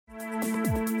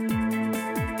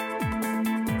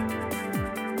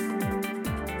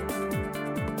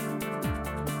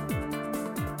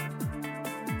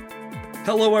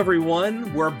Hello,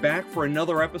 everyone. We're back for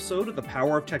another episode of the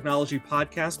Power of Technology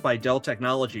podcast by Dell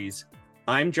Technologies.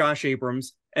 I'm Josh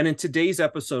Abrams, and in today's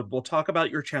episode, we'll talk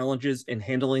about your challenges in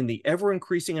handling the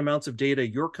ever-increasing amounts of data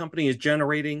your company is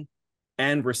generating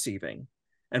and receiving.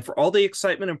 And for all the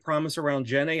excitement and promise around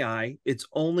Gen AI, it's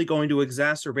only going to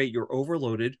exacerbate your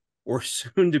overloaded or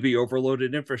soon-to-be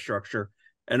overloaded infrastructure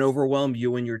and overwhelm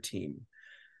you and your team.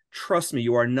 Trust me,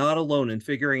 you are not alone in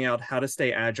figuring out how to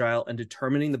stay agile and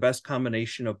determining the best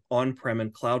combination of on-prem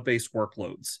and cloud-based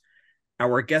workloads.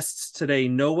 Our guests today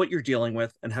know what you're dealing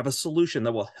with and have a solution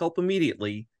that will help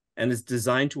immediately and is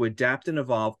designed to adapt and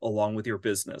evolve along with your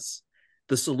business.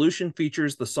 The solution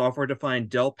features the software-defined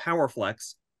Dell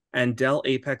PowerFlex and Dell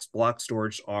Apex block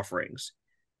storage offerings.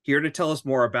 Here to tell us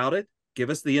more about it, give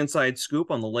us the inside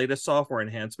scoop on the latest software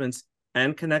enhancements,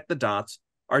 and connect the dots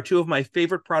are two of my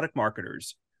favorite product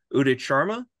marketers, Udit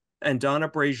Sharma and Donna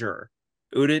Brasure.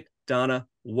 Udit, Donna,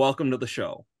 welcome to the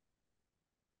show.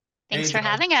 Thanks for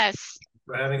having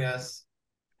us.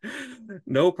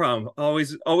 No problem.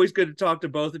 Always good to talk to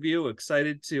both of you.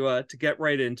 Excited to get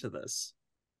right into this.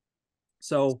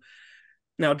 So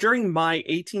now, during my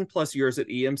 18 plus years at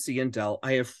EMC and Dell,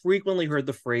 I have frequently heard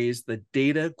the phrase that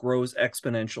data grows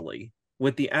exponentially.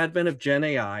 With the advent of Gen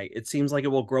AI, it seems like it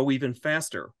will grow even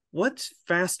faster. What's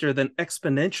faster than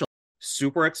exponential?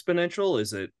 Super exponential?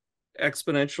 Is it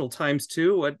exponential times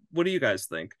two? What do you guys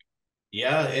think?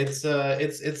 Yeah, it's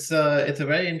a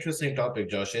very interesting topic,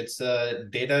 Josh. It's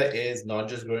data is not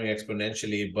just growing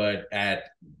exponentially, but at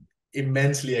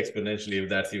immensely exponentially, if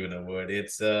that's even a word.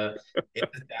 It's a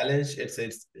challenge.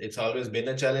 It's always been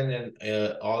a challenge,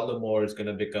 and all the more it's going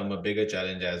to become a bigger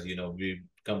challenge as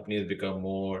companies become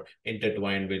more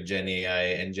intertwined with Gen AI,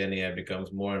 and Gen AI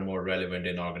becomes more and more relevant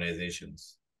in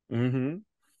organizations. Mm-hmm.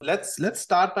 Let's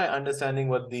start by understanding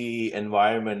what the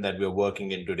environment that we're working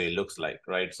in today looks like,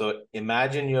 right? So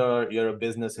imagine you're a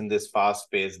business in this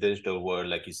fast-paced digital world,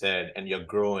 like you said, and you're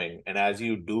growing. And as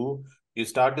you do, you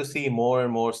start to see more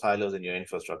and more silos in your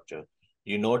infrastructure.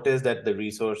 You notice that the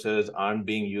resources aren't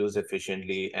being used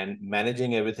efficiently, and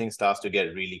managing everything starts to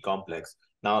get really complex.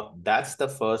 Now, that's the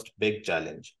first big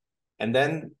challenge. And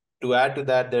then to add to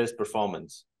that, there's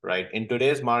performance, right? In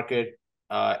today's market,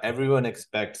 everyone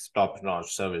expects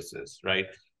top-notch services, right?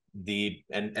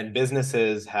 And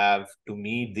businesses have to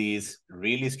meet these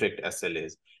really strict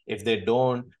SLAs. If they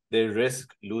don't, they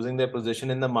risk losing their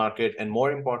position in the market, and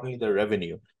more importantly, their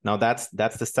revenue. Now, that's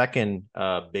the second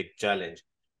big challenge.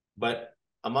 But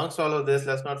amongst all of this,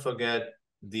 let's not forget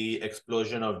the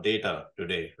explosion of data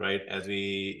today, right? As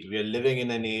we are living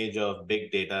in an age of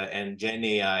big data, and Gen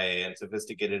AI and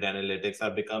sophisticated analytics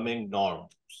are becoming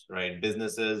norms, right?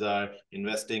 Businesses are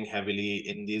investing heavily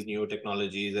in these new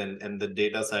technologies, and the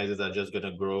data sizes are just going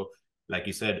to grow, like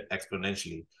you said,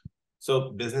 exponentially.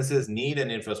 So businesses need an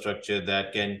infrastructure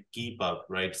that can keep up,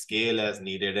 right? Scale as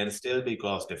needed and still be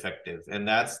cost effective. And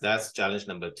that's challenge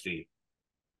number 3.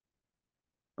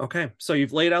 Okay, so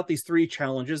you've laid out these 3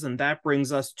 challenges, and that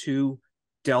brings us to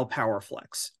Dell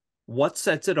PowerFlex. What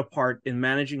sets it apart in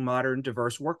managing modern,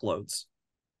 diverse workloads?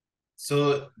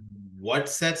 So what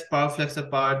sets PowerFlex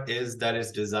apart is that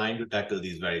it's designed to tackle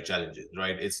these very challenges,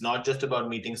 right? It's not just about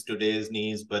meeting today's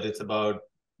needs, but it's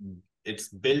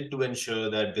built to ensure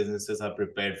that businesses are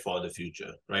prepared for the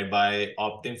future, right? By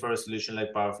opting for a solution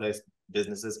like PowerFlex,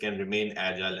 businesses can remain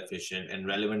agile, efficient, and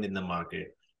relevant in the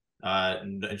market,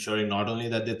 ensuring not only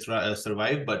that they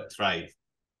survive, but thrive.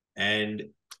 And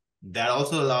that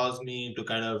also allows me to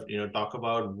kind of, talk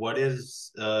about what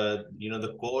is,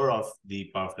 the core of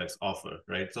the PowerFlex offer,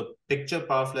 right? So picture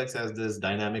PowerFlex as this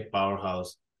dynamic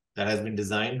powerhouse that has been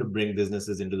designed to bring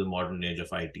businesses into the modern age of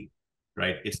IT,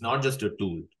 right? It's not just a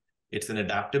tool. It's an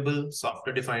adaptable,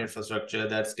 software-defined infrastructure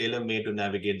that's tailor-made to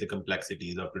navigate the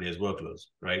complexities of today's workloads,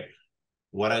 right?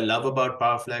 What I love about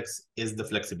PowerFlex is the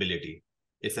flexibility.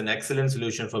 It's an excellent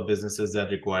solution for businesses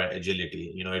that require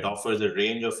agility. It offers a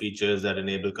range of features that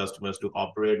enable customers to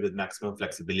operate with maximum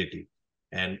flexibility.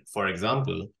 And for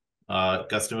example,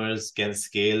 customers can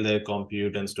scale their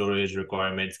compute and storage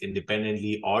requirements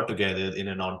independently or together in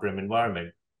an on-prem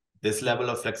environment. This level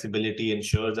of flexibility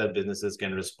ensures that businesses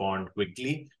can respond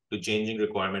quickly to changing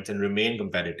requirements and remain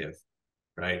competitive,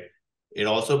 right? It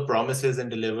also promises and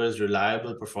delivers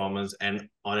reliable performance and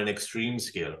on an extreme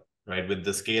scale, right? With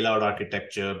the scale-out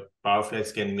architecture,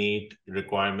 PowerFlex can meet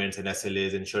requirements and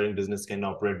SLAs, ensuring business can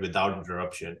operate without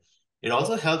interruption. It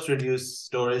also helps reduce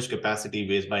storage capacity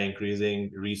waste by increasing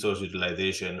resource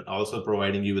utilization, also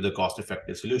providing you with a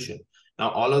cost-effective solution. Now,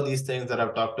 all of these things that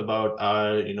I've talked about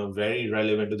are, very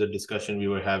relevant to the discussion we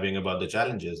were having about the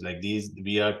challenges. Like these,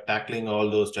 we are tackling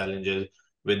all those challenges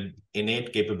with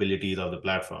innate capabilities of the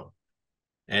platform.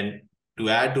 And to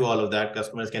add to all of that,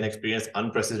 customers can experience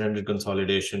unprecedented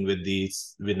consolidation with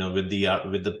these, with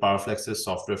the PowerFlex's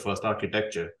software-first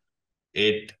architecture.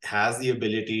 It has the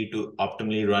ability to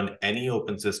optimally run any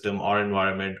open system or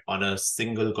environment on a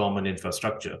single common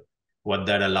infrastructure. What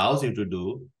that allows you to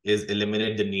do is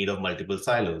eliminate the need of multiple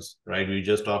silos, right? We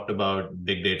just talked about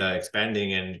big data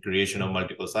expanding and creation of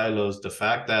multiple silos. The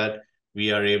fact that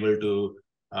we are able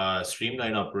to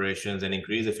streamline operations and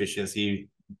increase efficiency.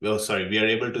 We are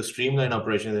able to streamline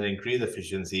operations and increase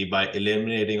efficiency by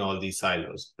eliminating all these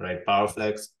silos, right?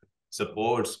 PowerFlex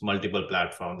supports multiple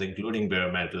platforms, including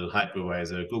bare metal,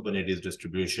 hypervisor, Kubernetes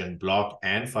distribution, block,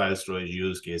 and file storage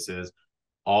use cases,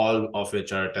 all of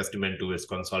which are a testament to its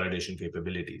consolidation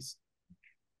capabilities.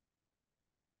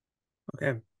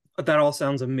 Okay. That all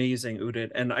sounds amazing,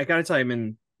 Udit. And I got to tell you, I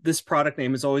mean, this product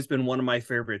name has always been one of my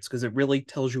favorites because it really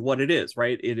tells you what it is,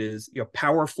 right? It is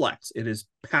PowerFlex. It is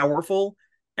powerful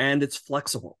and it's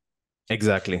flexible.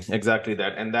 Exactly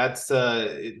that, and that's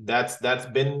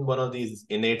been one of these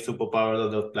innate superpowers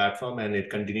of the platform, and it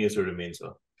continues to remain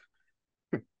so.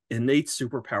 Innate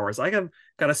superpowers. I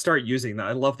got to start using that.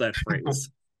 I love that phrase.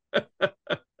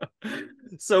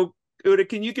 So, Udit,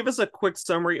 can you give us a quick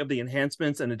summary of the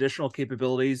enhancements and additional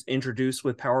capabilities introduced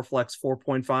with PowerFlex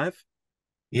 4.5?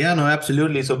 Yeah, no,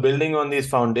 absolutely. So building on these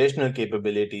foundational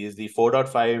capabilities, the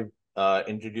 4.5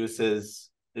 introduces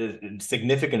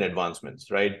significant advancements,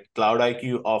 right? Cloud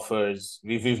IQ offers,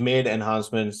 we've made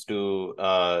enhancements to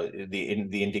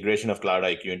the integration of Cloud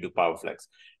IQ into PowerFlex.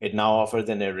 It now offers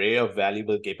an array of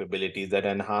valuable capabilities that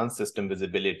enhance system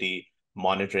visibility,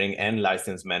 monitoring, and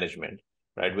license management,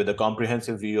 right? With a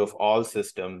comprehensive view of all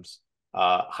systems,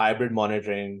 hybrid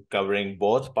monitoring covering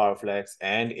both PowerFlex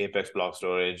and Apex block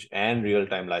storage and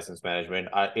real-time license management.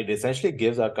 It essentially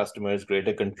gives our customers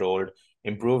greater control,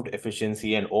 improved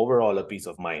efficiency, and overall a peace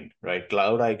of mind, right?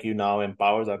 Cloud IQ now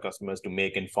empowers our customers to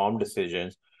make informed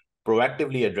decisions,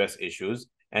 proactively address issues,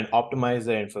 and optimize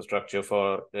their infrastructure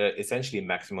for essentially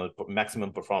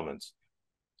maximum performance.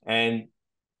 And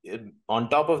on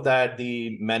top of that,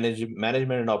 the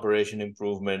management and operation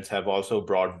improvements have also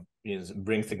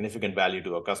bring significant value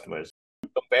to our customers.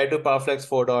 Compared to PowerFlex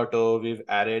 4.0, we've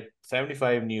added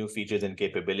 75 new features and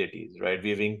capabilities, right?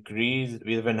 We've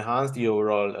enhanced the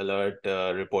overall alert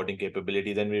reporting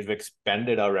capabilities, and we've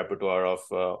expanded our repertoire of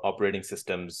operating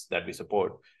systems that we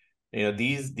support.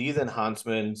 These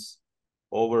enhancements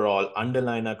overall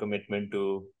underline our commitment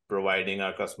to providing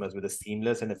our customers with a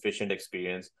seamless and efficient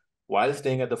experience while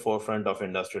staying at the forefront of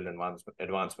industrial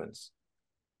advancements.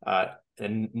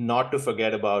 And not to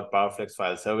forget about PowerFlex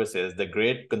file services, the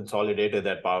great consolidator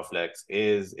that PowerFlex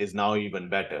is now even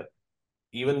better.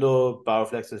 Even though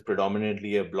PowerFlex is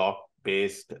predominantly a block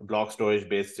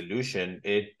storage-based solution,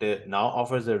 it now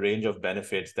offers a range of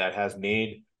benefits that has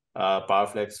made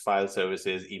PowerFlex file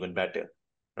services even better.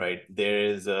 Right, there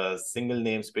is a single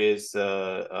namespace.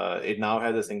 It now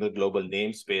has a single global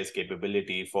namespace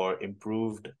capability for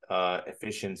improved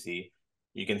efficiency.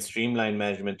 You can streamline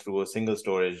management through a single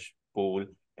storage pool,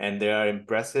 and there are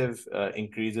impressive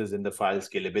increases in the file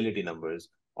scalability numbers.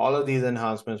 All of these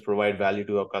enhancements provide value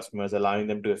to our customers, allowing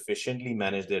them to efficiently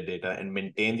manage their data and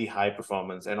maintain the high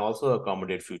performance and also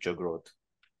accommodate future growth.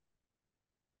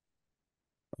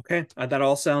 Okay, that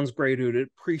all sounds great, Udit.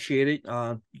 Appreciate it.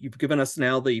 You've given us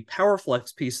now the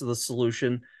PowerFlex piece of the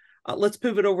solution. Let's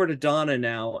pivot over to Donna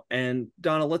now. And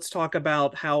Donna, let's talk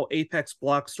about how Apex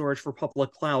block storage for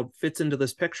public cloud fits into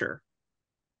this picture.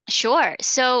 Sure.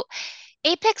 So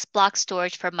Apex block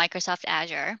storage for Microsoft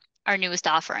Azure, our newest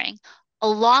offering,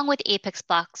 along with Apex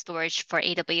block storage for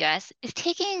AWS, is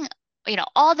taking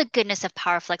all the goodness of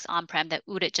PowerFlex on-prem that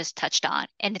Udit just touched on,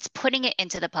 and it's putting it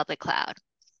into the public cloud.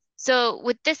 So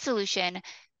with this solution,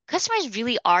 customers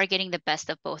really are getting the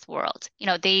best of both worlds.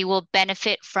 They will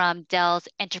benefit from Dell's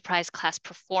enterprise class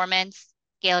performance,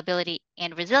 scalability,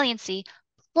 and resiliency.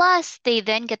 Plus, they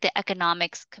then get the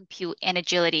economics, compute, and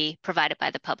agility provided by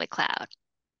the public cloud.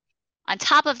 On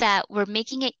top of that, we're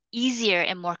making it easier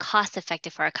and more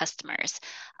cost-effective for our customers.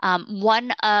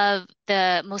 One of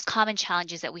the most common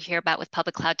challenges that we hear about with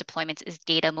public cloud deployments is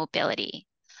data mobility.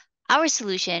 Our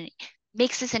solution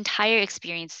makes this entire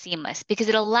experience seamless because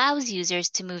it allows users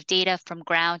to move data from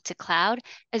ground to cloud,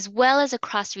 as well as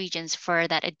across regions for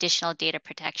that additional data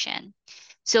protection.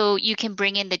 So you can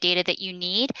bring in the data that you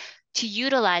need to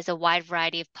utilize a wide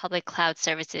variety of public cloud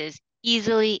services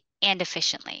easily and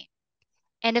efficiently.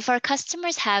 And if our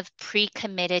customers have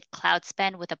pre-committed cloud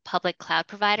spend with a public cloud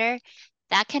provider,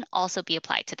 that can also be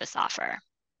applied to this offer.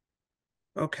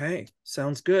 Okay,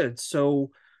 sounds good.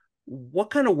 So what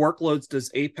kind of workloads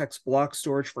does Apex Block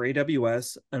Storage for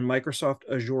AWS and Microsoft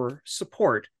Azure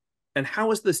support? And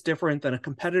how is this different than a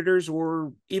competitor's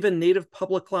or even native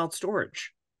public cloud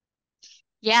storage?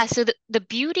 Yeah, so the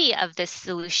beauty of this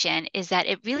solution is that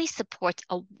it really supports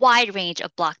a wide range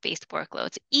of block-based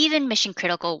workloads, even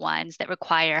mission-critical ones that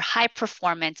require high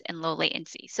performance and low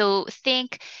latency. So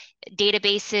think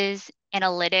databases,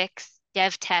 analytics,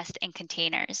 dev test, and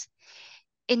containers.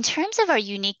 In terms of our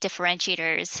unique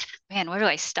differentiators, man, where do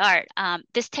I start?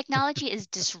 This technology is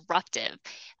disruptive.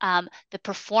 The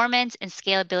performance and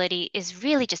scalability is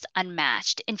really just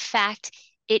unmatched. In fact,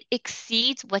 it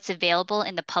exceeds what's available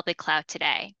in the public cloud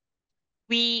today.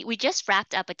 We just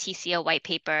wrapped up a TCO white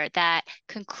paper that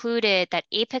concluded that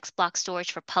Apex Block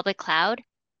Storage for public cloud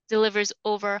delivers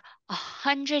over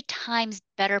 100 times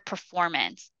better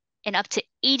performance and up to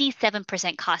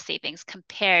 87% cost savings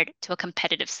compared to a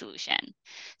competitive solution.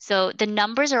 So the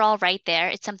numbers are all right there.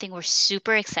 It's something we're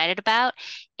super excited about.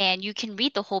 And you can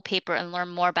read the whole paper and learn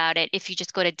more about it if you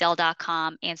just go to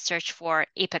Dell.com and search for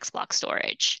Apex Block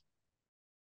Storage.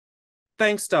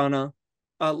 Thanks, Donna.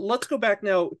 Let's go back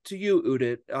now to you,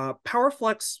 Udit.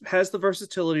 PowerFlex has the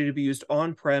versatility to be used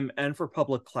on-prem and for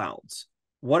public clouds.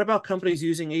 What about companies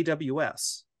using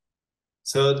AWS?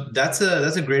 So that's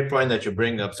a great point that you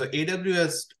bring up. So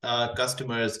AWS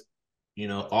customers,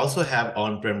 also have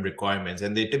on-prem requirements,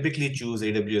 and they typically choose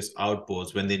AWS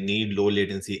Outposts when they need low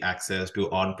latency access to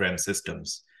on-prem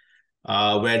systems.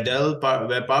 Where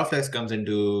PowerFlex comes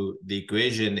into the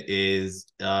equation is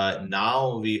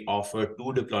now we offer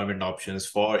two deployment options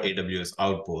for AWS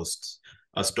Outposts: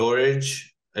 a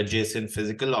storage adjacent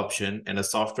physical option and a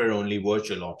software-only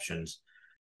virtual options.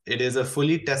 It is a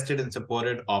fully tested and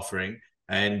supported offering.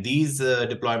 And these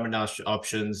deployment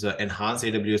options enhance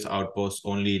AWS Outposts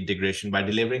only integration by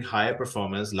delivering higher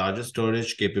performance, larger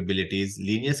storage capabilities,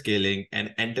 linear scaling,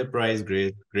 and enterprise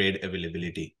grade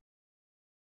availability.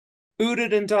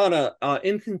 Udit and Donna,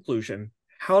 in conclusion,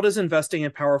 how does investing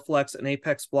in PowerFlex and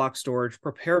Apex Block Storage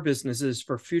prepare businesses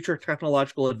for future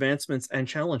technological advancements and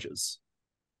challenges?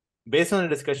 Based on the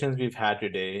discussions we've had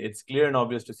today, it's clear and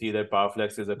obvious to see that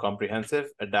PowerFlex is a comprehensive,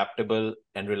 adaptable,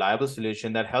 and reliable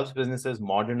solution that helps businesses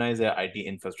modernize their IT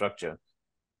infrastructure.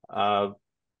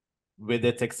 With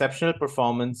its exceptional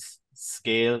performance,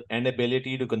 scale, and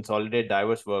ability to consolidate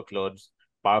diverse workloads,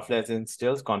 PowerFlex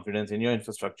instills confidence in your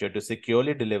infrastructure to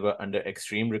securely deliver under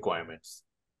extreme requirements.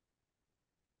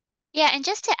 Yeah, and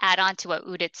just to add on to what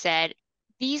Udit said,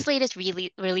 these latest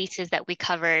releases that we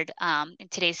covered in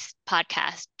today's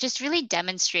podcast just really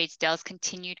demonstrates Dell's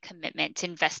continued commitment to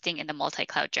investing in the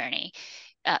multi-cloud journey.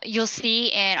 You'll see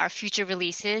in our future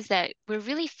releases that we're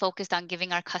really focused on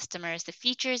giving our customers the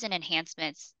features and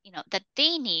enhancements, that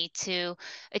they need to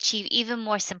achieve even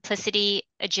more simplicity,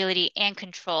 agility, and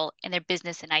control in their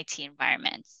business and IT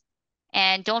environments.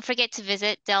 And don't forget to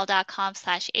visit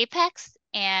Dell.com/Apex.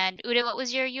 And Udit, what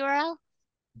was your URL?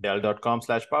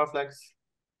 Dell.com/PowerFlex.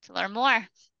 To learn more.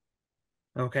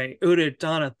 Okay, Udit,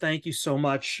 Donna, thank you so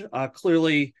much.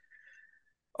 Clearly,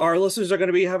 our listeners are going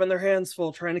to be having their hands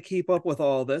full trying to keep up with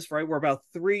all this, right? We're about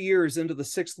 3 years into the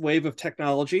sixth wave of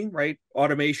technology, right?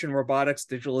 Automation, robotics,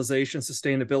 digitalization,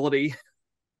 sustainability.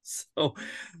 So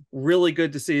really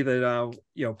good to see that,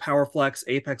 PowerFlex,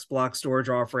 Apex Block Storage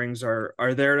offerings are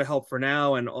there to help for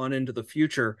now and on into the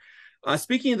future.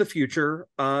 Speaking of the future,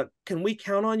 can we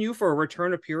count on you for a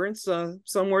return appearance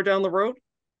somewhere down the road?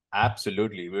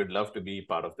 Absolutely. We would love to be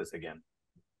part of this again.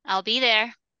 I'll be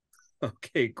there.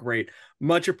 Okay, great.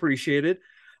 Much appreciated.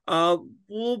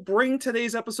 We'll bring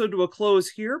today's episode to a close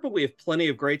here, but we have plenty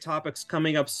of great topics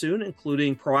coming up soon,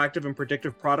 including proactive and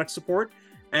predictive product support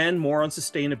and more on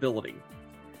sustainability.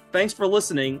 Thanks for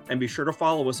listening, and be sure to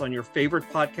follow us on your favorite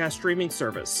podcast streaming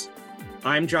service.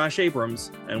 I'm Josh Abrams,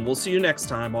 and we'll see you next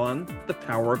time on The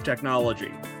Power of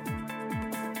Technology.